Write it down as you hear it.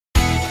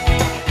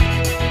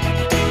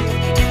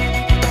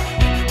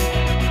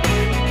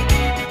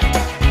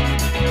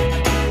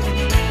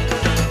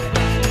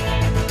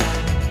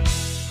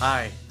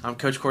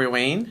Coach Corey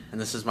Wayne, and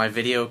this is my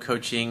video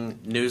coaching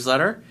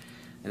newsletter.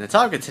 And the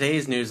topic of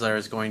today's newsletter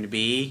is going to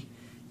be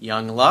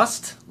young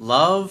lust,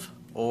 love,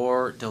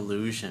 or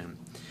delusion.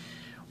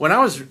 When I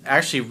was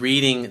actually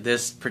reading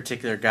this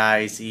particular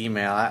guy's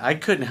email, I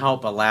couldn't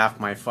help but laugh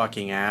my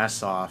fucking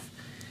ass off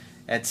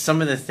at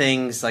some of the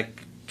things,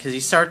 like, because he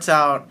starts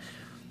out,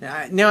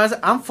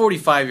 I'm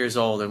 45 years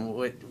old, and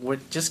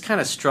what just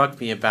kind of struck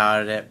me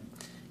about it,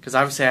 because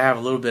obviously I have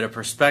a little bit of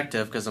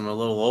perspective because I'm a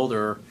little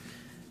older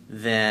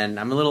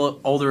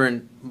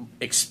and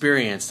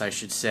experienced, I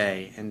should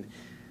say, and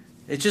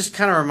it just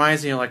kind of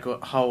reminds me of like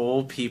how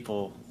old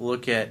people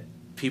look at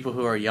people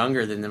who are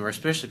younger than them, or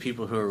especially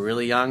people who are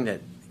really young.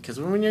 Because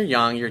when you're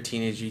young, you're a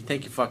teenager, you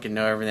think you fucking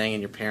know everything,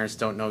 and your parents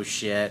don't know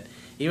shit.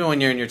 Even when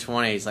you're in your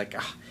 20s, like,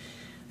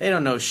 they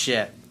don't know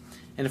shit.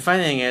 And the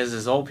funny thing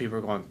is old people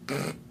are going,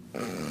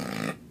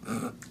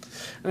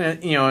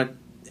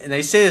 and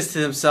they say this to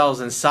themselves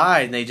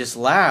inside, and they just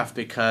laugh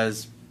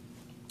because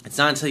it's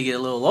not until you get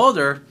a little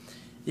older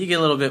you get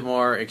a little bit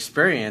more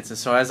experience. And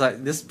so as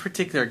this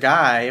particular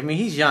guy, I mean,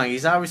 he's young.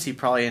 He's obviously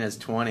probably in his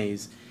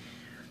 20s.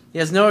 He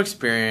has no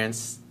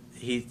experience.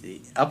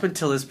 He up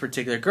until this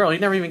particular girl, he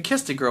never even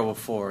kissed a girl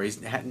before.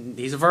 He's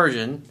a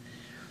virgin.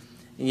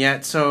 And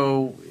yet,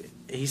 so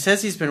he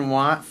says he's been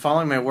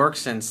following my work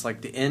since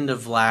like the end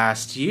of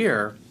last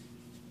year,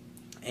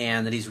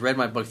 and that he's read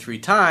my book 3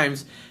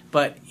 times,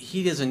 but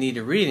he doesn't need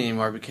to read it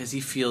anymore because he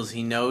feels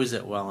he knows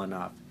it well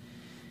enough.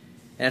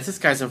 And if this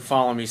guy's been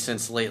following me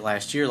since late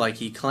last year, like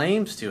he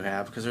claims to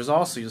have, because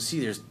you'll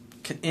see there's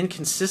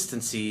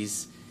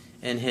inconsistencies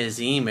in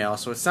his email.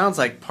 So it sounds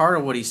like part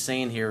of what he's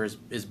saying here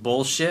is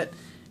bullshit,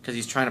 because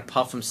he's trying to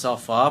puff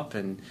himself up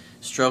and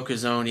stroke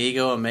his own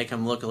ego and make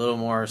him look a little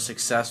more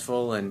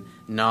successful and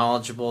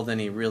knowledgeable than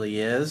he really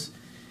is.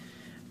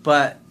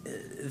 But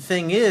the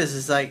thing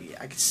is like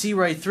I can see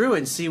right through it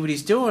and see what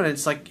he's doing.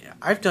 It's like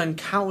I've done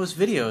countless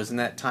videos in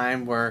that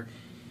time where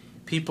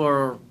people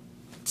are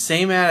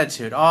same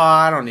attitude. Oh,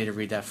 I don't need to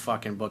read that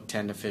fucking book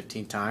 10 to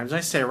 15 times.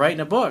 I say right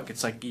in a book.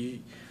 It's like you're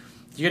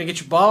going to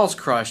get your balls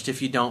crushed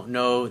if you don't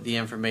know the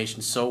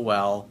information so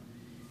well.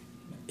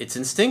 It's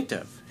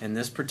instinctive. And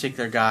this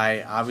particular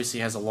guy obviously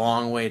has a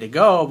long way to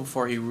go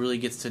before he really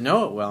gets to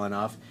know it well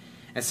enough.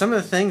 And some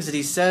of the things that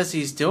he says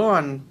he's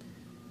doing,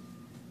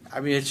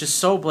 I mean, it's just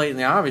so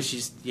blatantly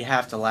obvious you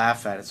have to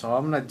laugh at it. So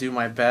I'm going to do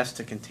my best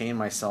to contain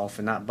myself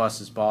and not bust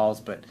his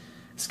balls. But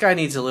this guy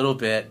needs a little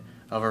bit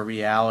of a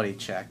reality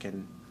check,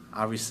 and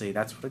obviously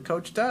that's what a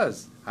coach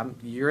does.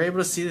 You're able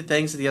to see the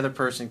things that the other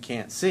person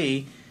can't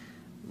see.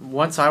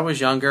 Once I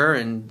was younger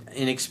and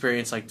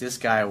inexperienced like this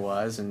guy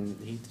was,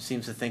 and he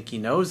seems to think he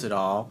knows it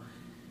all,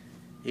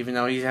 even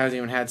though he hasn't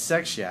even had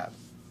sex yet.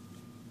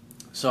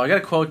 So I got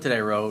a quote that I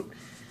wrote,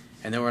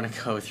 and then we're going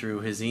to go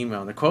through his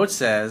email. And the quote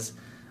says,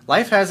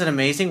 "Life has an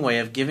amazing way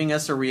of giving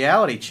us a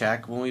reality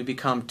check when we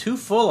become too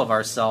full of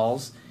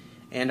ourselves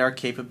and our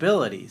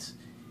capabilities.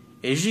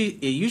 It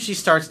usually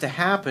starts to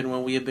happen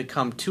when we have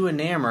become too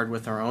enamored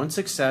with our own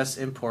success,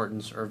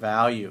 importance, or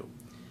value.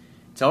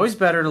 It's always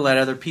better to let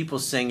other people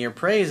sing your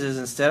praises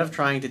instead of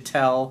trying to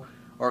tell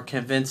or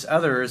convince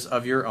others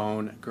of your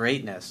own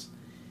greatness.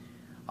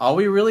 All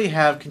we really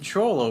have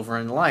control over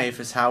in life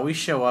is how we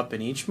show up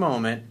in each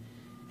moment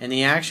and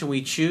the action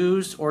we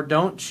choose or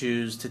don't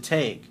choose to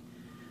take.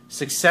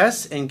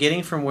 Success in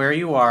getting from where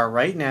you are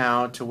right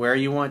now to where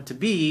you want to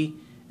be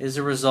is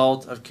a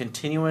result of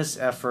continuous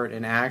effort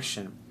and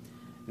action,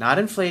 not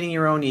inflating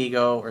your own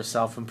ego or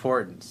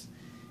self-importance.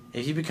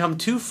 If you become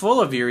too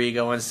full of your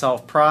ego and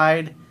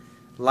self-pride,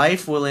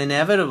 life will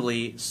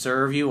inevitably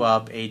serve you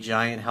up a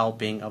giant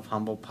helping of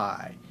humble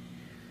pie."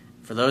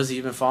 For those of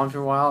you who've been following for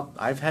a while,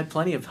 I've had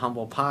plenty of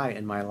humble pie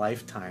in my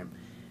lifetime,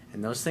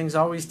 and those things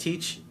always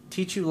teach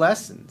you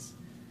lessons.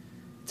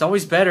 It's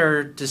always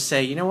better to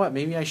say, you know what,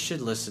 maybe I should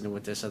listen to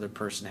what this other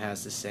person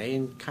has to say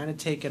and kind of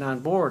take it on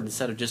board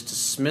instead of just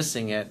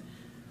dismissing it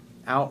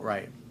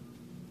outright.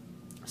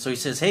 So he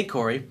says, "Hey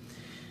Corey,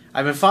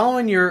 I've been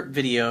following your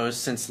videos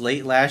since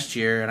late last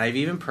year, and I've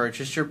even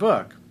purchased your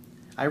book.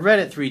 I read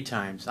it 3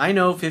 times. I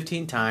know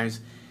 15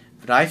 times,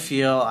 but I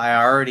feel I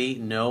already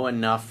know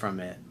enough from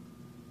it."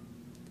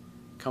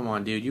 Come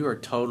on, dude, you are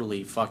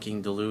totally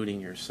fucking deluding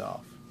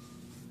yourself.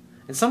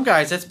 And some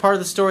guys, that's part of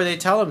the story they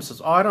tell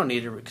themselves. Oh, I don't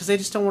need to read, because they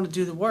just don't want to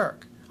do the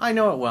work. I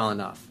know it well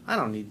enough. I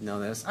don't need to know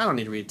this. I don't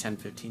need to read it 10,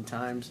 15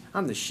 times.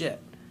 I'm the shit.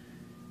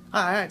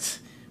 What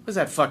does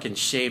that fucking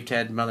shaved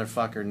head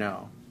motherfucker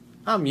know?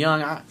 I'm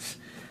young.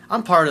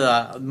 I'm part of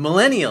the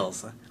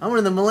millennials. I'm one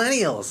of the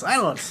millennials. I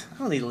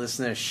don't need to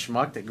listen to a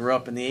schmuck that grew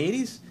up in the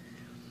 80s.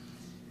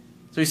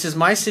 So he says,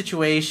 "My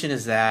situation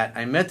is that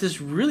I met this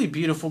really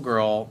beautiful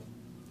girl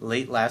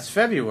late last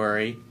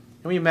February,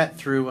 and we met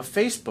through a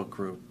Facebook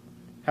group.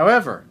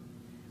 However,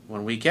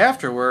 1 week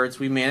afterwards,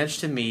 we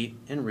managed to meet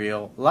in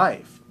real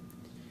life.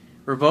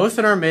 We're both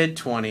in our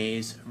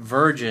mid-20s,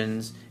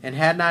 virgins, and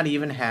had not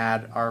even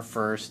had our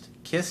first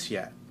kiss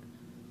yet."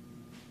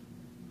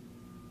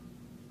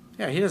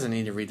 Yeah, he doesn't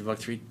need to read the book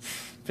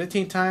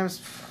 15 times.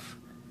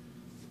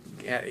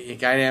 A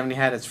guy that hadn't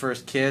had his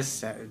first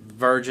kiss,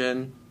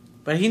 virgin,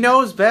 But he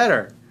knows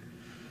better.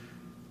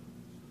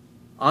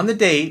 On the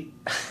date,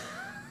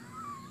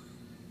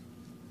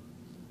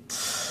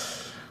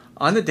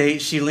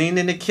 she leaned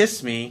in to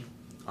kiss me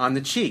on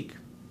the cheek.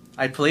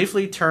 I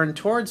playfully turned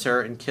towards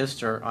her and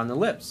kissed her on the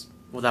lips.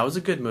 Well, that was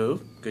a good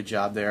move. Good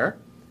job there.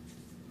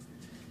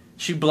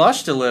 She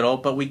blushed a little,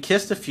 but we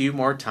kissed a few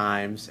more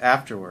times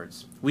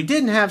afterwards. We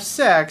didn't have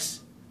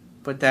sex,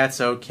 but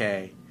that's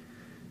okay.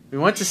 We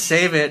want to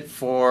save it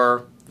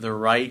for the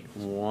right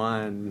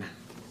one.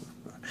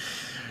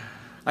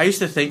 I used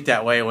to think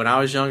that way when I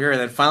was younger, and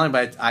then finally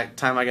by the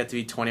time I got to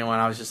be 21,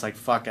 I was just like,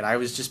 fuck it. I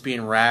was just being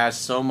razzed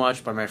so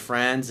much by my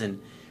friends,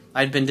 and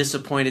I'd been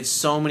disappointed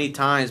so many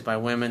times by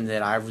women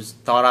that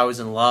thought I was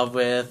in love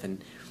with,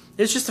 and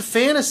it's just a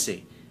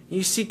fantasy.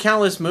 You see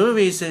countless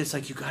movies, and it's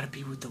like, you got to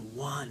be with the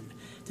one.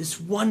 This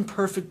one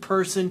perfect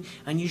person,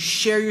 and you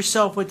share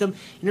yourself with them,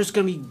 and there's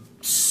going to be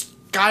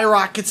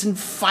skyrockets and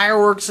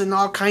fireworks and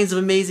all kinds of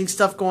amazing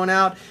stuff going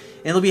out,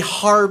 and there'll be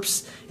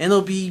harps, and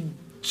there'll be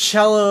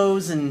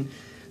cellos, and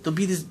there'll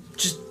be this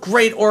just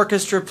great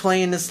orchestra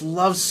playing this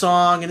love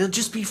song, and it'll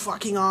just be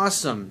fucking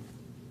awesome.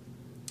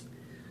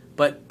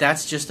 But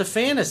that's just a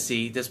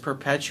fantasy that's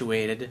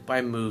perpetuated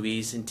by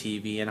movies and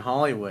TV and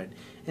Hollywood.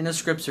 And the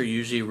scripts are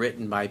usually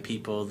written by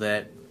people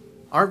that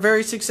aren't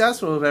very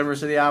successful with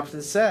members of the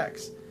opposite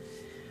sex.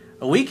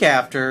 A week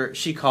after,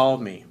 she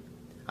called me.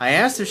 I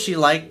asked if she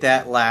liked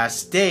that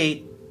last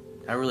date.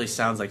 That really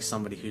sounds like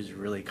somebody who's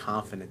really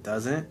confident,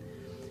 doesn't it?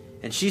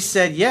 And she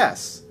said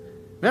yes.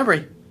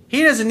 Remember,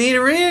 he doesn't need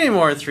to read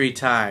anymore 3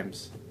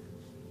 times.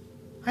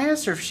 I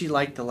asked her if she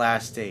liked the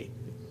last date.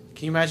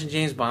 Can you imagine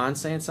James Bond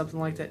saying something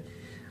like that?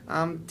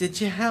 Did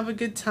you have a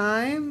good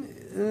time?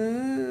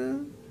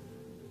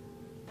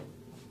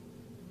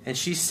 And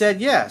she said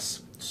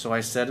yes. So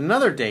I set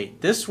another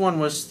date. This one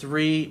was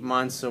 3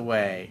 months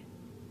away.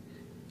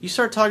 You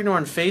start talking to her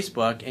on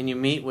Facebook and you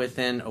meet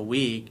within a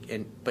week,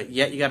 but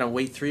yet you got to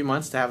wait 3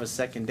 months to have a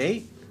second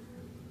date?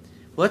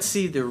 Let's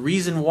see the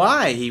reason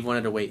why he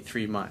wanted to wait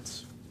 3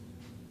 months.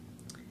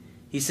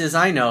 He says,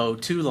 I know,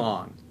 too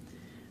long.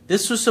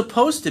 This was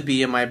supposed to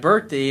be on my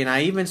birthday, and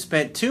I even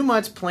spent 2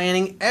 months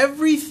planning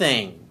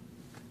everything.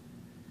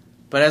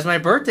 But as my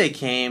birthday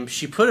came,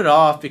 she put it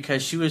off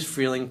because she was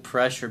feeling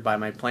pressured by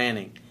my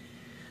planning.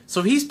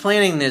 So he's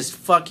planning this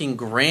fucking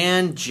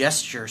grand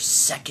gesture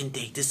second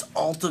date, this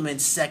ultimate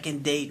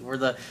second date where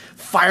the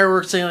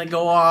fireworks are going to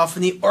go off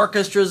and the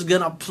orchestra is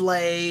going to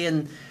play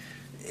and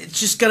it's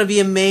just going to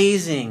be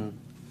amazing.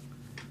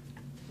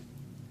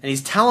 And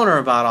he's telling her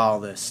about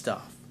all this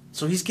stuff.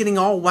 So he's getting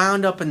all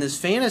wound up in this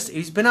fantasy.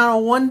 He's been out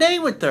on 1 date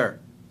with her.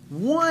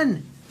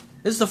 1.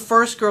 This is the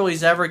first girl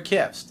he's ever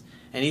kissed.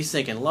 And he's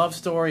thinking love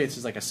story. It's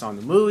just like I saw in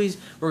the movies.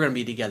 We're going to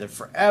be together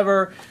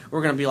forever.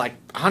 We're going to be like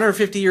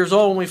 150 years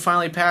old when we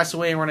finally pass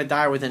away, and we're going to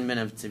die within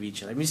minutes of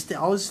each other. I mean,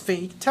 all this,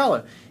 you can tell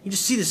it. You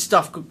just see the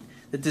stuff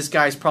that this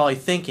guy's probably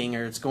thinking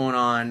or it's going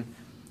on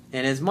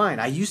in his mind.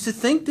 I used to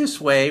think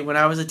this way when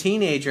I was a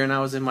teenager and I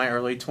was in my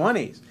early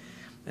 20s.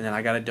 And then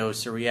I got a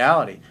dose of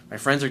reality. My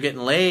friends are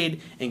getting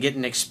laid and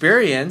getting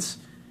experience,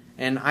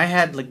 and I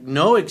had like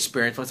no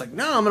experience. I was like,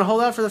 no, I'm going to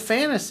got for the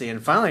fantasy.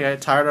 And finally I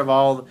got tired of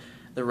all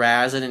the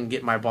razzing and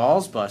getting my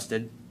balls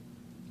busted.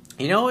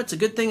 You know, it's a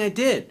good thing I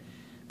did,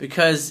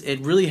 because it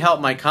really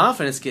helped my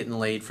confidence getting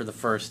laid for the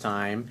first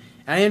time.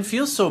 And I didn't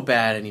feel so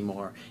bad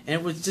anymore. And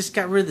it was just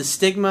got rid of the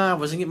stigma. I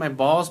wasn't getting my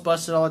balls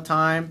busted all the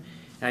time.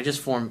 And I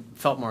just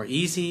felt more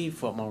easy,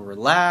 felt more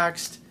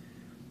relaxed.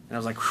 And I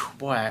was like,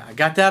 boy, I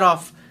got that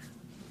off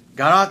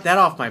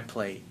my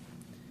plate.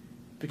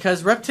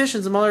 Because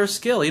repetition's a mother of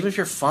skill. Even if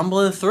you're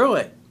fumbling through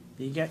it,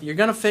 you're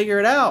going to figure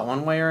it out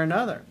one way or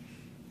another.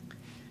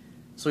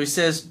 So he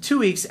says, 2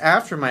 weeks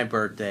after my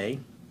birthday,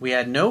 we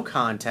had no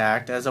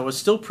contact as I was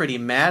still pretty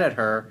mad at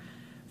her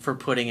for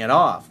putting it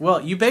off. Well,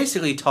 you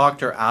basically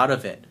talked her out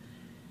of it.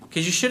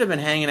 Because you should have been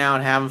hanging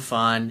out, having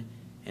fun,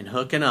 and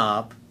hooking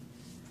up,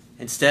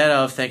 instead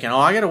of thinking, oh,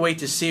 I got to wait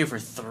to see her for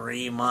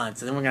 3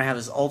 months, and then we're going to have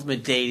this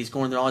ultimate date. He's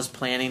going through all his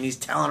planning. He's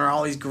telling her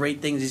all these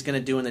great things he's going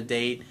to do in the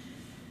date.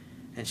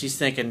 And she's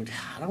thinking,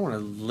 I don't want to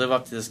live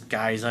up to this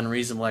guy's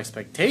unreasonable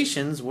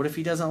expectations. What if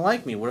he doesn't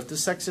like me? What if the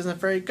sex isn't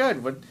very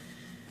good?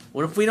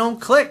 What if we don't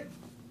click?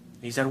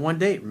 He's had 1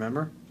 date,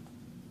 remember?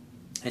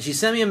 And she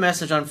sent me a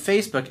message on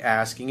Facebook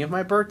asking if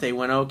my birthday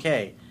went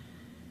okay.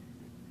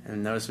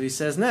 And notice what he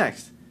says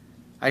next.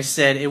 I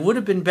said, it would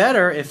have been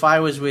better if I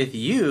was with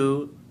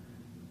you,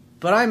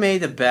 but I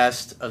made the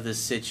best of the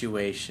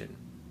situation.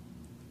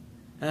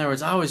 In other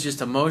words, I was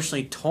just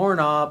emotionally torn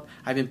up.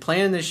 I've been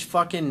planning this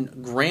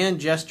fucking grand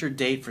gesture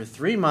date for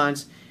 3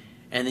 months,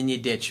 and then you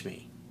ditch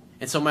me.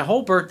 And so my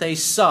whole birthday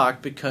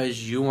sucked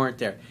because you weren't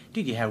there.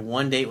 Dude, you had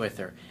 1 date with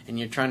her, and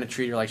you're trying to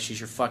treat her like she's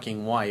your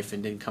fucking wife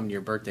and didn't come to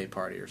your birthday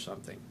party or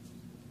something.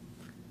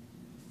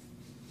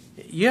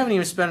 You haven't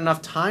even spent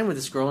enough time with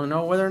this girl to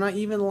know whether or not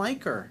you even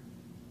like her.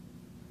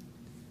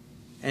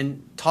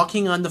 And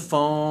talking on the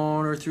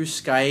phone or through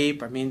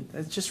Skype, I mean,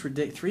 that's just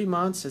ridiculous. 3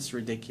 months, it's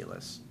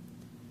ridiculous.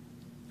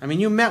 I mean,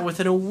 you met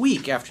within a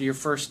week after your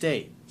first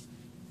date.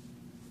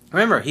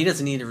 Remember, he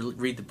doesn't need to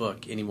read the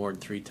book any more than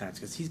 3 times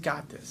because he's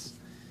got this.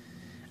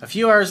 A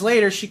few hours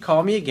later, she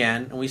called me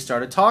again and we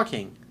started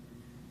talking.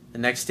 The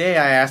next day,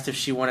 I asked if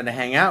she wanted to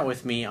hang out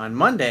with me on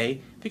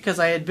Monday because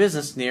I had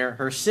business near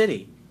her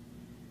city.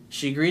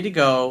 She agreed to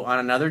go on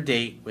another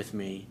date with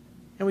me,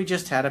 and we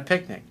just had a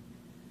picnic.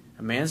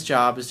 A man's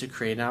job is to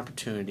create an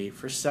opportunity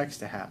for sex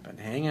to happen.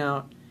 Hang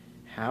out,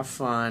 have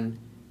fun,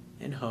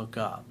 and hook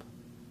up.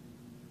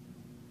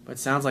 But it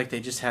sounds like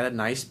they just had a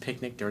nice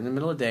picnic during the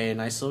middle of the day, a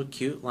nice little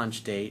cute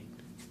lunch date,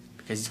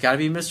 because he's got to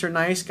be Mr.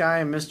 Nice Guy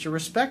and Mr.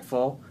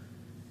 Respectful.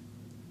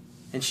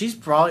 And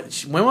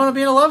women want to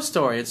be in a love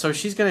story, and so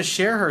she's going to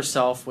share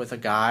herself with a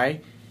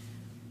guy.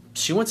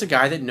 She wants a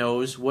guy that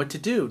knows what to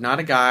do, not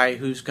a guy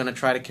who's going to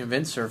try to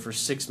convince her for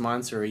 6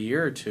 months or a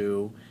year or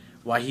two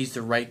why he's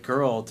the right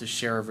girl to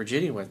share her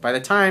virginity with. By the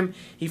time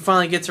he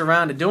finally gets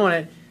around to doing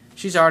it,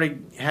 she's already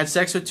had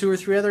sex with 2 or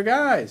 3 other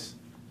guys.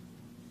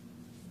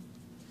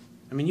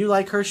 I mean, you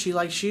like her, she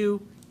likes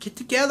you. Get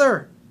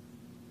together.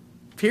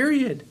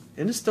 Period.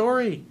 End of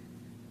story.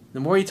 The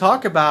more you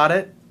talk about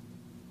it,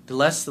 the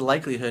less the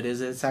likelihood is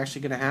that it's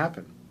actually going to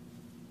happen.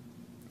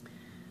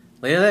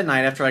 Later that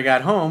night, after I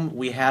got home,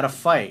 we had a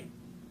fight.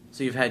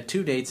 So you've had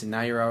 2 dates, and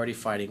now you're already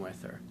fighting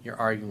with her. You're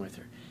arguing with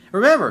her.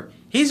 Remember,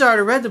 he's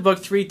already read the book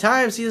 3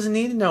 times. He doesn't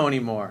need to know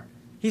anymore.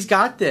 He's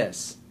got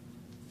this.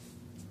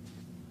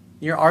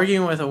 You're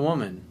arguing with a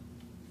woman.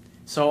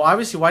 So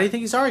obviously, why do you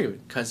think he's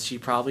arguing? Because she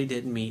probably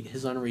didn't meet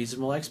his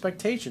unreasonable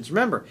expectations.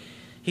 Remember,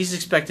 he's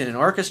expecting an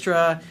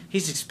orchestra.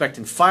 He's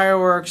expecting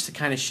fireworks, the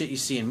kind of shit you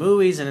see in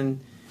movies,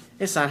 and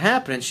it's not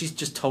happening. She's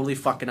just totally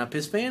fucking up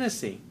his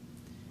fantasy.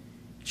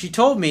 She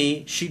told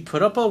me she'd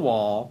put up a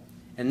wall,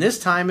 and this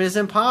time it is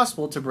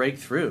impossible to break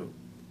through.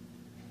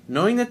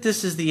 Knowing that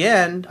this is the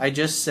end, I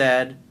just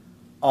said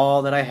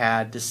all that I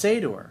had to say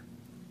to her.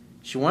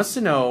 She wants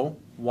to know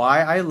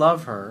why I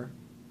love her.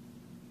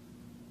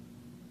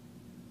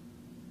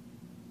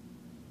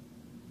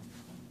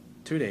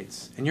 Two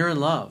dates. And you're in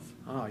love.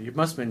 Oh, you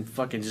must have been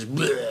fucking just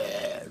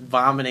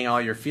vomiting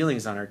all your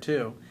feelings on her,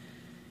 too.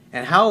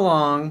 And how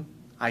long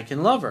I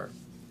can love her.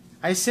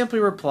 I simply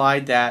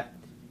replied that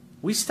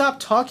we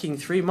stopped talking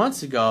 3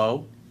 months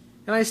ago,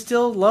 and I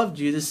still loved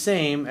you the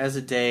same as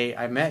the day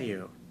I met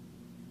you.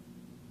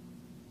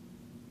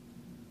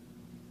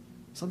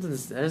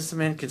 There's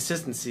some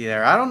inconsistency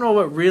there. I don't know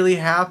what really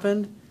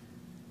happened,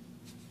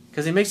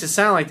 because he makes it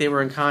sound like they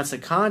were in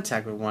constant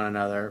contact with one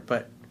another,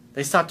 but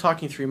they stopped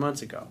talking 3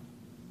 months ago.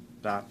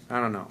 I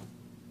don't know.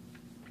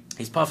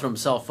 He's puffing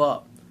himself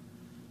up.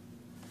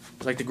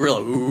 It's like the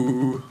gorilla.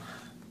 Ooh.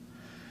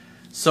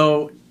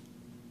 So,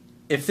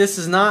 if this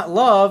is not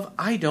love,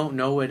 I don't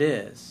know what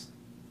is.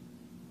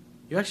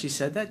 You actually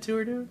said that to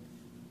her, dude?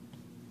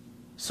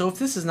 So if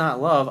this is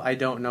not love, I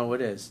don't know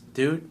what is.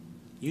 Dude,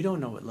 you don't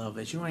know what love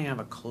is. You don't even have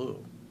a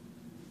clue.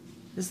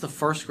 This is the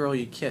first girl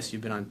you kiss.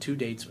 You've been on 2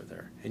 dates with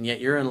her, and yet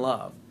you're in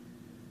love.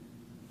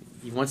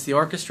 He wants the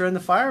orchestra and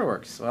the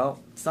fireworks. Well,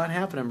 it's not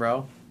happening,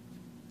 bro.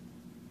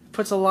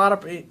 Puts a lot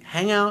of...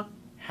 Hang out,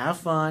 have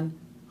fun,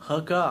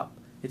 hook up.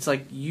 It's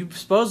like you've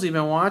supposedly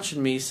been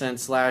watching me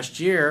since last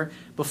year,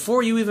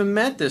 before you even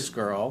met this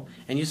girl,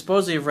 and you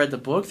supposedly have read the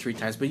book 3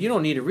 times, but you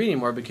don't need to read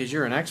anymore because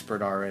you're an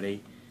expert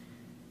already.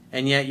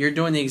 And yet you're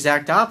doing the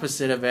exact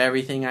opposite of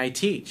everything I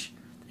teach.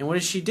 And what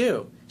does she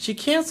do? She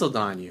canceled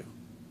on you.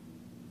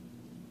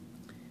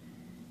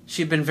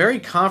 She'd been very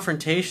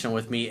confrontational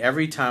with me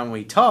every time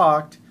we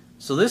talked,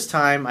 so this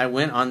time I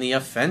went on the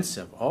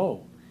offensive.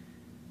 Oh.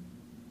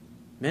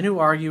 Men who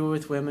argue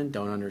with women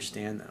don't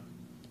understand them.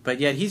 But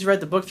yet he's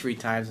read the book 3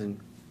 times and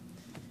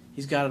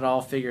he's got it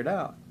all figured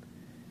out.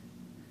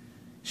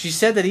 She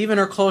said that even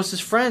her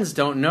closest friends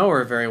don't know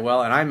her very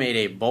well, and I made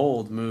a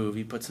bold move,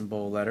 he put some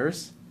bold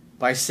letters,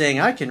 by saying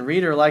I can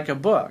read her like a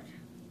book.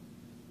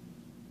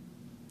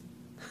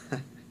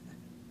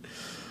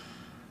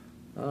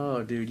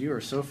 Oh, dude, you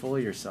are so full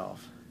of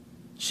yourself.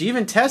 She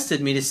even tested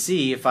me to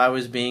see if I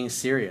was being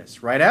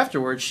serious. Right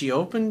afterwards, she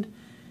opened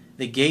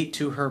the gate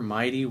to her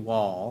mighty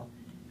wall,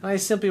 and I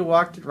simply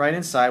walked right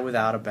inside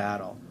without a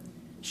battle.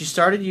 She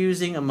started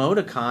using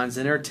emoticons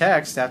in her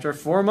text after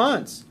 4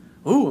 months.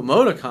 Ooh,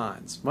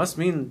 emoticons. Must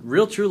mean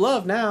real true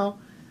love now.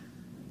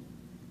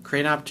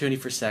 Create an opportunity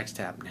for sex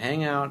to happen.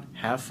 Hang out,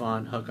 have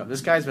fun, hook up.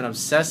 This guy's been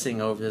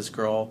obsessing over this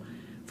girl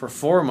for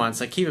 4 months.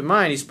 Like, keep in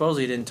mind, he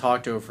supposedly didn't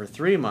talk to her for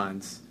 3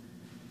 months.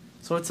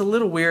 So it's a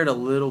little weird, a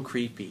little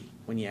creepy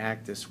when you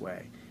act this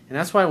way. And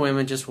that's why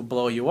women just will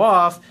blow you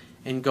off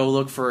and go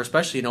look for,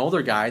 especially an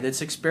older guy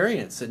that's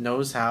experienced, that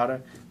knows how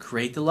to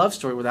create the love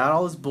story without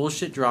all this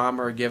bullshit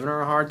drama or giving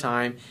her a hard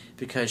time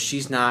because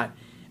she's not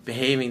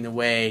behaving the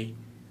way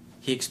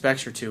he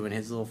expects her to in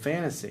his little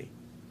fantasy.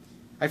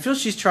 I feel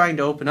she's trying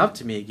to open up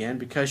to me again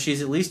because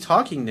she's at least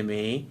talking to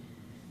me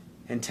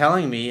and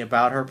telling me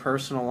about her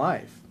personal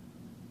life.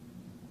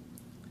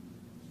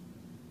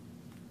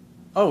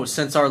 Oh,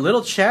 since our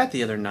little chat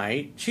the other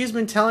night, she's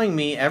been telling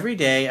me every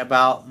day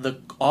about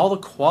all the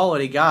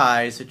quality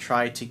guys that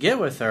tried to get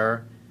with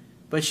her,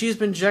 but she's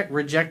been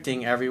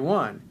rejecting every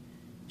one.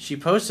 She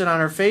posted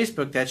on her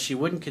Facebook that she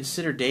wouldn't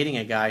consider dating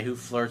a guy who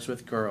flirts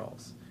with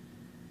girls.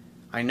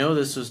 I know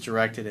this was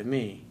directed at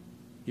me.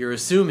 You're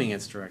assuming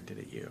it's directed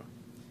at you.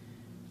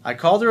 I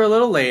called her a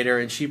little later,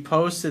 and she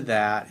posted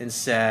that and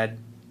said,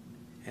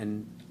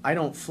 and I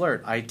don't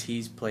flirt, I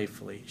tease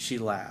playfully. She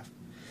laughed.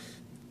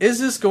 Is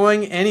this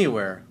going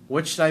anywhere?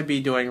 What should I be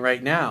doing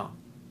right now?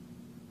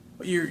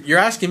 You're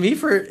asking me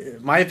for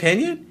my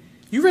opinion?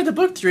 You read the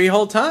book 3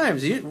 whole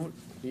times. You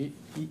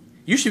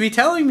should be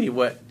telling me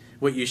what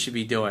you should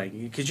be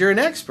doing, because you're an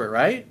expert,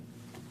 right?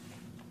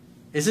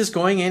 Is this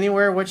going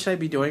anywhere? What should I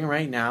be doing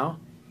right now?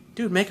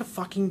 Dude, make a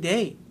fucking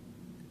date.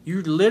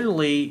 You're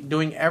literally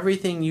doing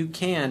everything you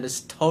can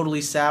to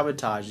totally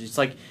sabotage. It's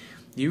like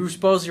you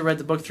supposedly read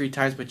the book 3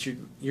 times, but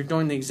you're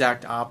doing the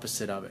exact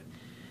opposite of it.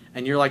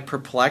 And you're like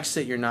perplexed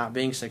that you're not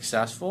being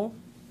successful.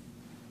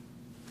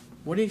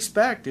 What do you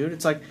expect, dude?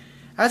 It's like,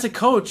 as a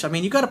coach, I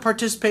mean, you got to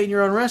participate in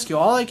your own rescue.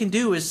 All I can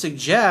do is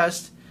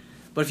suggest,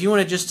 but if you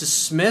want to just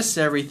dismiss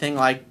everything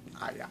like,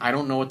 I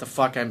don't know what the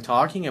fuck I'm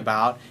talking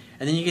about,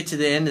 and then you get to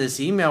the end of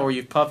this email where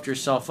you've puffed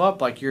yourself up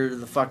like you're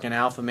the fucking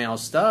alpha male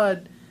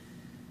stud,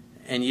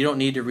 and you don't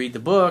need to read the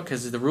book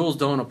because the rules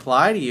don't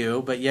apply to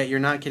you, but yet you're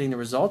not getting the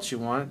results you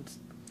want.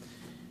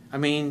 I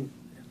mean,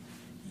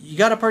 you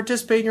got to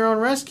participate in your own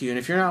rescue, and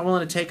if you're not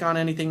willing to take on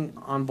anything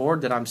on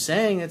board that I'm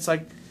saying, it's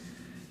like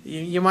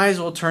you might as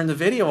well turn the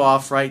video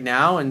off right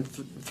now and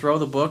throw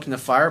the book in the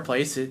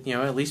fireplace.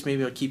 At least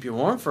maybe it'll keep you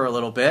warm for a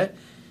little bit.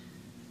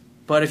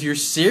 But if you're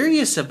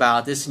serious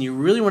about this and you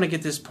really want to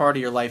get this part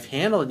of your life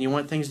handled and you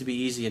want things to be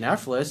easy and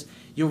effortless,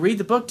 you'll read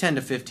the book 10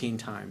 to 15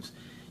 times.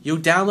 You'll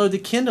download the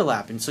Kindle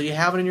app, and so you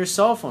have it on your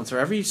cell phone. So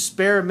every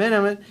spare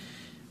minute,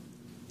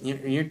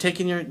 you're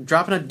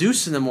dropping a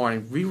deuce in the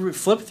morning.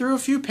 Flip through a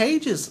few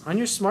pages on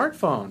your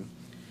smartphone.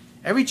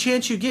 Every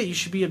chance you get, you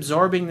should be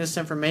absorbing this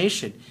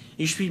information.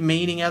 You should be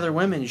meeting other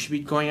women. You should be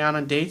going out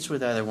on dates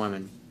with other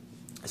women,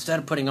 instead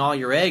of putting all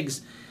your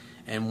eggs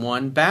in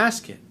one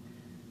basket.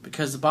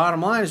 Because the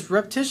bottom line is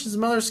repetition is the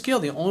mother of skill.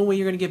 The only way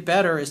you're going to get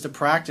better is to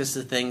practice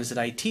the things that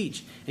I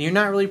teach. And you're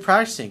not really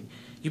practicing.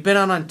 You've been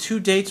out on 2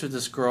 dates with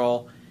this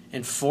girl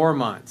in 4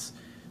 months.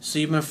 So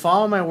you've been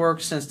following my work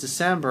since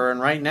December,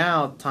 and right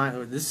now,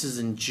 this is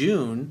in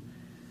June.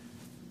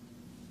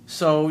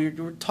 So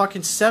we're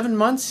talking 7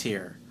 months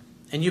here.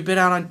 And you've been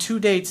out on 2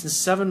 dates in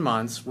 7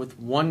 months with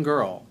one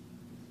girl.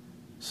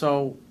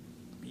 So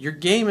your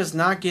game is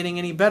not getting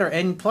any better.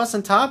 And plus,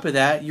 on top of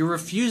that, you're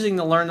refusing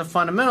to learn the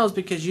fundamentals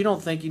because you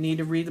don't think you need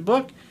to read the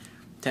book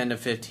 10 to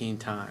 15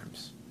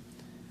 times.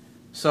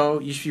 So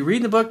you should be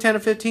reading the book 10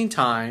 to 15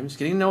 times,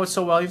 getting to know it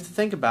so well you have to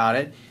think about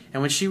it.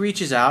 And when she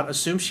reaches out,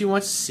 assume she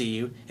wants to see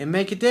you and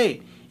make a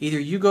date. Either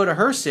you go to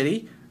her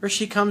city or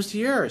she comes to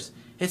yours.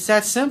 It's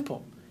that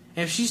simple.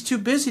 And if she's too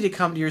busy to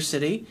come to your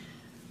city,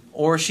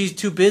 or she's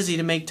too busy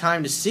to make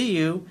time to see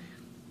you,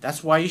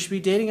 that's why you should be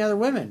dating other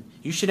women.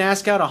 You should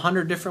ask out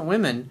 100 different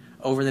women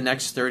over the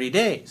next 30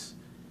 days.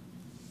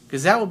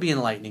 Because that will be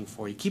enlightening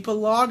for you. Keep a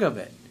log of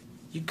it.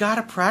 You got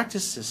to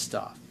practice this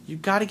stuff. You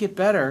got to get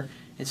better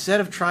instead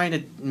of trying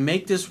to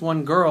make this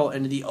one girl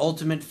into the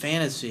ultimate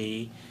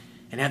fantasy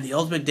and have the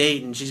ultimate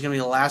date, and she's going to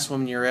be the last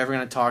woman you're ever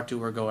going to talk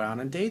to or go out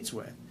on dates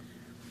with.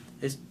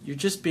 You're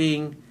just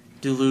being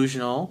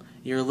delusional.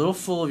 You're a little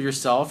full of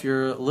yourself.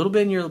 You're a little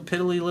bit in your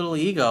piddly little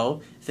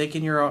ego,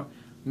 thinking you're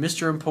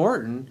Mr.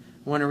 Important,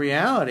 when in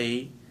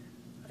reality,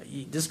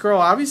 this girl,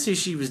 obviously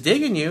she was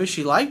digging you,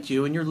 she liked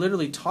you, and you're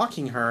literally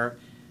talking her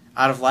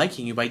out of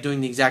liking you by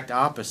doing the exact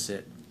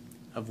opposite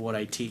of what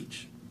I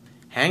teach.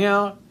 Hang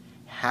out,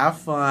 have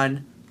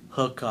fun,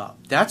 hook up.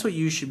 That's what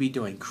you should be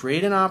doing.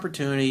 Create an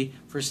opportunity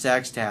for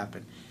sex to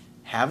happen.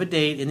 Have a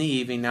date in the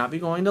evening, not be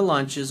going to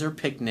lunches or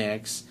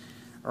picnics,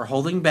 or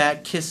holding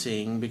back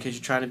kissing because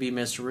you're trying to be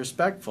Mr.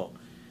 Respectful.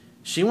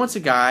 She wants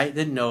a guy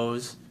that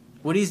knows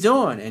what he's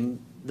doing,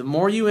 and the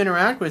more you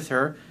interact with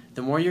her,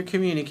 the more you're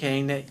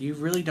communicating that you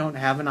really don't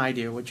have an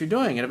idea what you're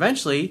doing. And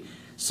eventually,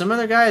 some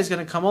other guy is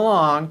going to come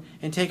along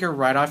and take her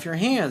right off your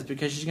hands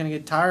because she's going to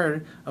get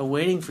tired of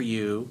waiting for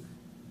you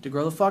to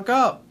grow the fuck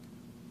up.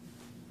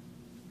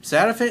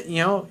 Sad if it,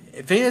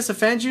 if any of this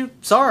offends you,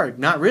 sorry,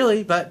 not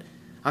really, but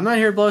I'm not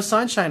here to blow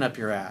sunshine up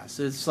your ass.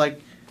 It's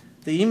like,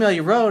 the email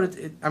you wrote,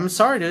 I'm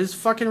sorry, dude, it's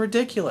fucking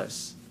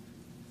ridiculous.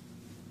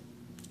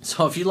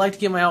 So if you'd like to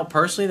get my help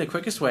personally, the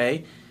quickest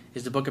way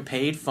is to book a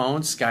paid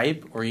phone,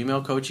 Skype, or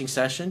email coaching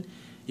session.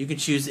 You can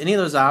choose any of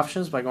those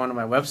options by going to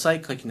my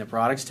website, clicking the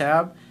products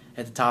tab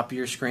at the top of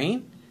your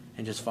screen,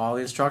 and just follow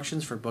the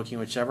instructions for booking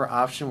whichever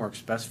option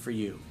works best for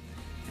you.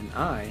 And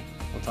I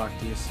will talk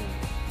to you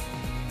soon.